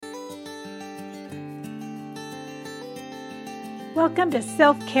Welcome to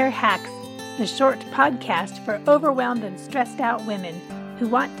Self-Care Hacks, the short podcast for overwhelmed and stressed out women who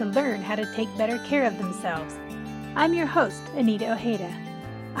want to learn how to take better care of themselves. I'm your host, Anita Ojeda.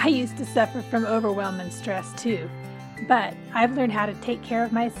 I used to suffer from overwhelm and stress too, but I've learned how to take care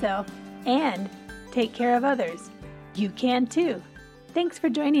of myself and take care of others. You can too. Thanks for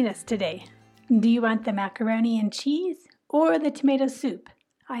joining us today. Do you want the macaroni and cheese or the tomato soup?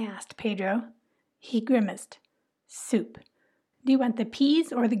 I asked Pedro. He grimaced. Soup. Do you want the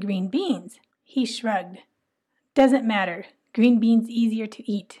peas or the green beans? He shrugged. Doesn't matter. Green beans easier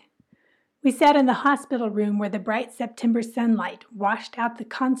to eat. We sat in the hospital room where the bright September sunlight washed out the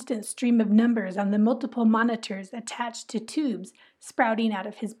constant stream of numbers on the multiple monitors attached to tubes sprouting out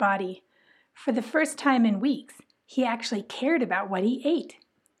of his body. For the first time in weeks, he actually cared about what he ate.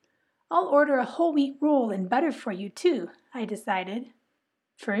 I'll order a whole wheat roll and butter for you too, I decided.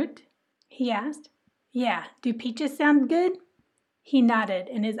 Fruit? He asked. Yeah, do peaches sound good? He nodded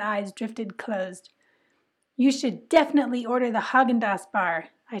and his eyes drifted closed. You should definitely order the Haagen-Dazs bar,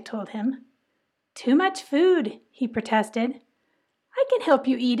 I told him. Too much food, he protested. I can help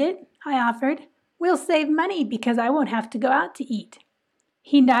you eat it, I offered. We'll save money because I won't have to go out to eat.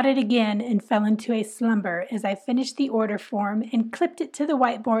 He nodded again and fell into a slumber as I finished the order form and clipped it to the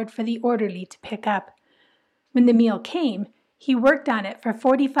whiteboard for the orderly to pick up. When the meal came, he worked on it for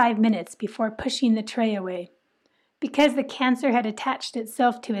 45 minutes before pushing the tray away. Because the cancer had attached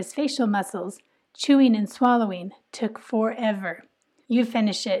itself to his facial muscles, chewing and swallowing took forever. You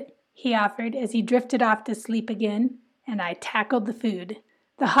finish it, he offered as he drifted off to sleep again, and I tackled the food.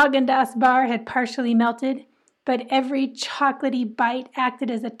 The Haagen-Dazs bar had partially melted, but every chocolatey bite acted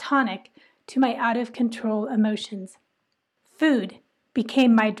as a tonic to my out-of-control emotions. Food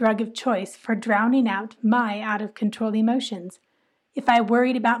became my drug of choice for drowning out my out-of-control emotions. If I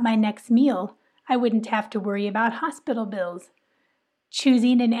worried about my next meal, I wouldn't have to worry about hospital bills.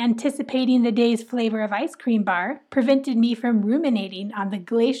 Choosing and anticipating the day's flavor of ice cream bar prevented me from ruminating on the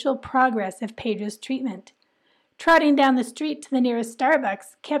glacial progress of Pedro's treatment. Trotting down the street to the nearest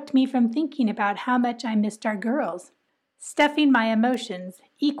Starbucks kept me from thinking about how much I missed our girls. Stuffing my emotions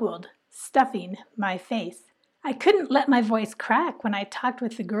equaled stuffing my face. I couldn't let my voice crack when I talked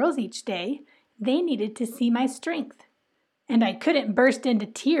with the girls each day. They needed to see my strength. And I couldn't burst into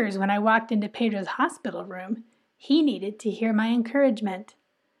tears when I walked into Pedro's hospital room. He needed to hear my encouragement.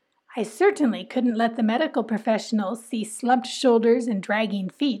 I certainly couldn't let the medical professionals see slumped shoulders and dragging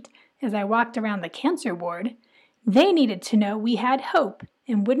feet as I walked around the cancer ward. They needed to know we had hope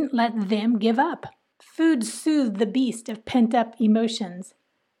and wouldn't let them give up. Food soothed the beast of pent-up emotions.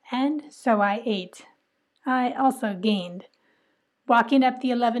 And so I ate. I also gained. Walking up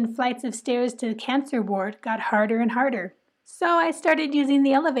the 11 flights of stairs to the cancer ward got harder and harder. So I started using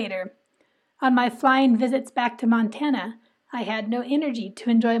the elevator. On my flying visits back to Montana, I had no energy to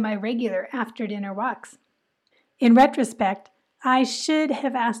enjoy my regular after-dinner walks. In retrospect, I should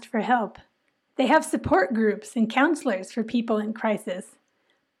have asked for help. They have support groups and counselors for people in crisis.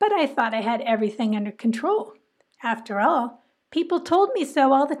 But I thought I had everything under control. After all, people told me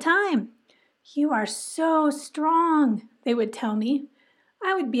so all the time. You are so strong, they would tell me.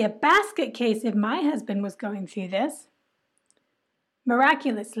 I would be a basket case if my husband was going through this.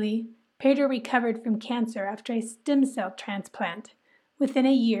 Miraculously, Pedro recovered from cancer after a stem cell transplant. Within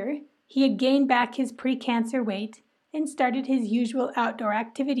a year, he had gained back his pre-cancer weight and started his usual outdoor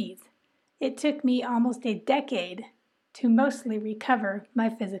activities. It took me almost a decade to mostly recover my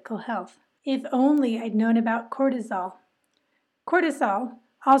physical health. If only I'd known about cortisol. Cortisol,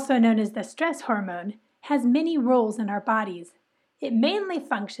 also known as the stress hormone, has many roles in our bodies. It mainly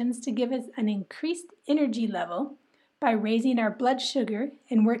functions to give us an increased energy level by raising our blood sugar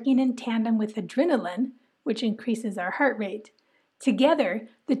and working in tandem with adrenaline, which increases our heart rate. Together,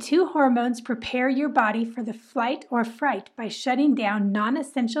 the two hormones prepare your body for the flight or fright by shutting down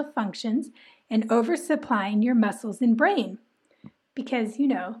non-essential functions and oversupplying your muscles and brain. Because,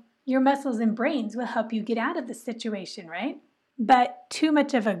 your muscles and brains will help you get out of the situation, right? But too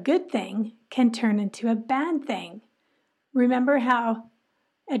much of a good thing can turn into a bad thing. Remember how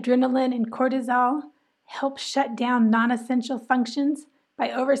adrenaline and cortisol help shut down non-essential functions by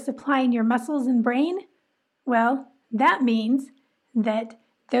oversupplying your muscles and brain? Well, that means that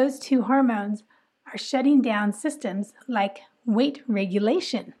those two hormones are shutting down systems like weight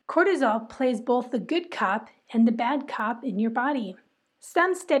regulation. Cortisol plays both the good cop and the bad cop in your body.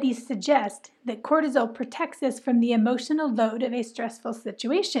 Some studies suggest that cortisol protects us from the emotional load of a stressful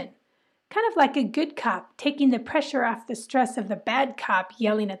situation, kind of like a good cop taking the pressure off the stress of the bad cop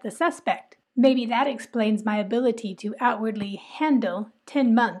yelling at the suspect. Maybe that explains my ability to outwardly handle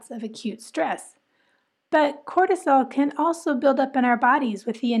 10 months of acute stress. But cortisol can also build up in our bodies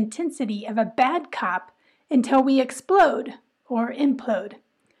with the intensity of a bad cop until we explode or implode.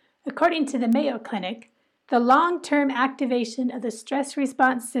 According to the Mayo Clinic, the long-term activation of the stress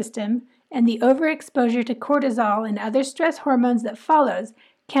response system and the overexposure to cortisol and other stress hormones that follows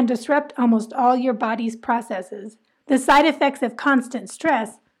can disrupt almost all your body's processes. The side effects of constant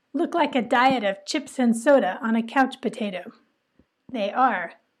stress look like a diet of chips and soda on a couch potato. They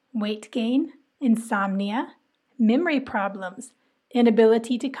are weight gain, insomnia, memory problems,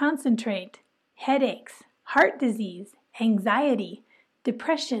 inability to concentrate, headaches, heart disease, anxiety,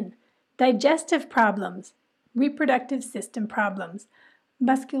 depression, digestive problems, reproductive system problems,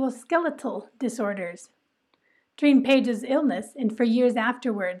 musculoskeletal disorders. During Paige's illness and for years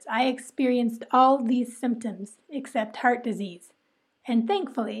afterwards, I experienced all these symptoms except heart disease, and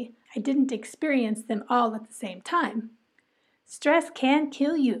thankfully, I didn't experience them all at the same time. Stress can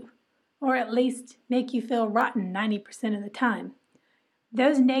kill you, or at least make you feel rotten 90% of the time.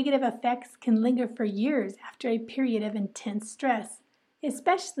 Those negative effects can linger for years after a period of intense stress,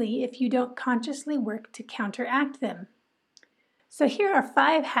 especially if you don't consciously work to counteract them. So here are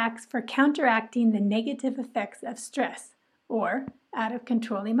 5 hacks for counteracting the negative effects of stress, or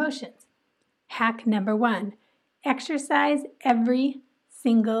out-of-control emotions. Hack number 1, exercise every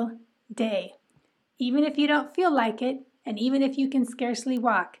single day. Even if you don't feel like it, and even if you can scarcely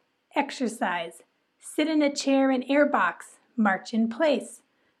walk, exercise. Sit in a chair and air box, march in place.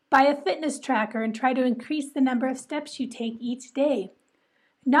 Buy a fitness tracker and try to increase the number of steps you take each day.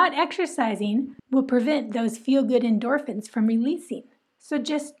 Not exercising will prevent those feel-good endorphins from releasing, so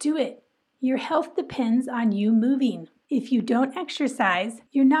just do it. Your health depends on you moving. If you don't exercise,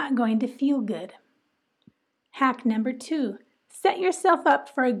 you're not going to feel good. Hack number 2, set yourself up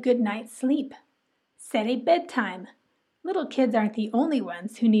for a good night's sleep. Set a bedtime. Little kids aren't the only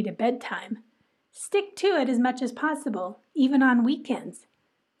ones who need a bedtime. Stick to it as much as possible, even on weekends.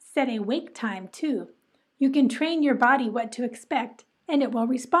 Set a wake time, too. You can train your body what to expect, and it will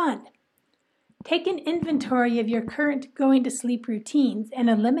respond. Take an inventory of your current going-to-sleep routines and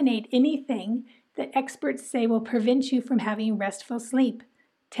eliminate anything that experts say will prevent you from having restful sleep.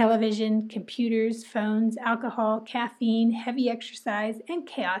 Television, computers, phones, alcohol, caffeine, heavy exercise, and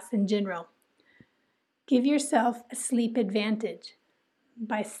chaos in general. Give yourself a sleep advantage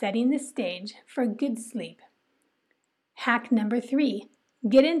by setting the stage for good sleep. Hack number 3,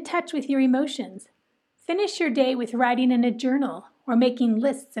 get in touch with your emotions. Finish your day with writing in a journal or making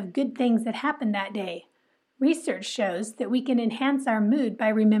lists of good things that happened that day. Research shows that we can enhance our mood by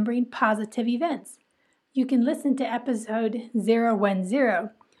remembering positive events. You can listen to episode 010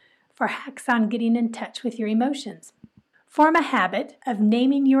 for hacks on getting in touch with your emotions. Form a habit of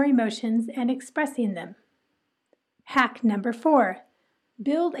naming your emotions and expressing them. Hack number 4,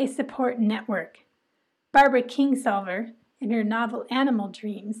 build a support network. Barbara Kingsolver, in her novel Animal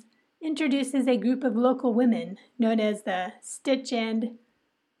Dreams, introduces a group of local women known as the Stitch and,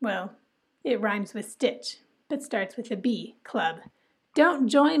 well, it rhymes with Stitch, but starts with a B, Club. Don't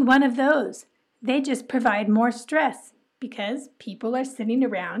join one of those. They just provide more stress because people are sitting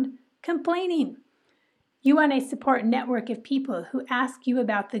around complaining. You want a support network of people who ask you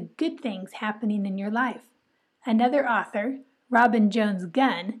about the good things happening in your life. Another author, Robin Jones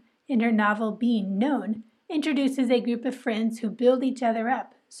Gunn, in her novel Being Known, introduces a group of friends who build each other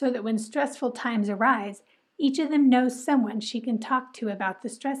up so that when stressful times arise, each of them knows someone she can talk to about the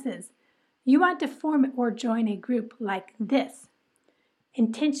stresses. You want to form or join a group like this.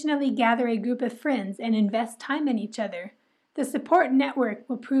 Intentionally gather a group of friends and invest time in each other. The support network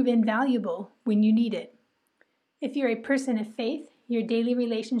will prove invaluable when you need it. If you're a person of faith, your daily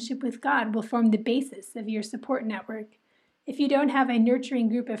relationship with God will form the basis of your support network. If you don't have a nurturing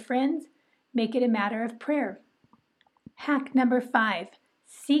group of friends, make it a matter of prayer. Hack number 5,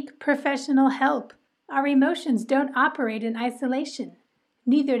 seek professional help. Our emotions don't operate in isolation.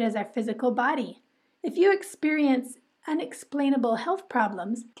 Neither does our physical body. If you experience unexplainable health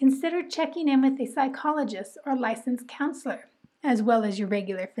problems, consider checking in with a psychologist or licensed counselor, as well as your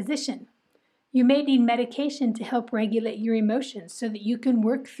regular physician. You may need medication to help regulate your emotions so that you can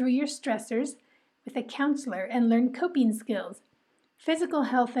work through your stressors with a counselor and learn coping skills. Physical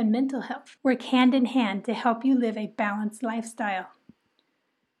health and mental health work hand in hand to help you live a balanced lifestyle.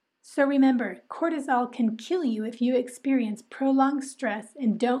 So remember, cortisol can kill you if you experience prolonged stress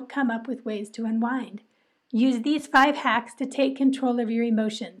and don't come up with ways to unwind. Use these 5 hacks to take control of your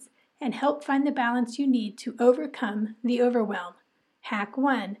emotions and help find the balance you need to overcome the overwhelm. Hack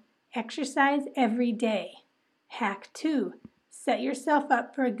 1, exercise every day. Hack 2, set yourself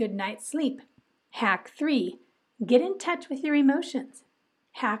up for a good night's sleep. Hack 3, get in touch with your emotions.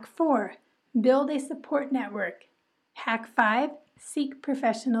 Hack 4, Build a support network. Hack 5, seek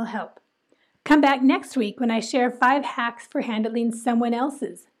professional help. Come back next week when I share 5 hacks for handling someone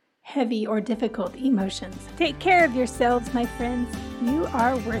else's heavy or difficult emotions. Take care of yourselves, my friends. You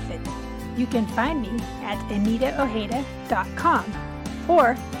are worth it. You can find me at AnitaOjeda.com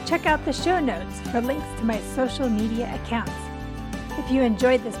or check out the show notes for links to my social media accounts. If you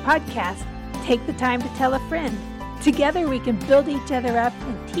enjoyed this podcast, take the time to tell a friend. Together we can build each other up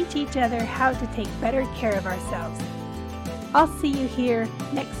and teach each other how to take better care of ourselves. I'll see you here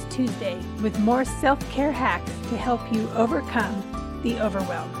next Tuesday with more self-care hacks to help you overcome the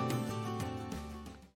overwhelm.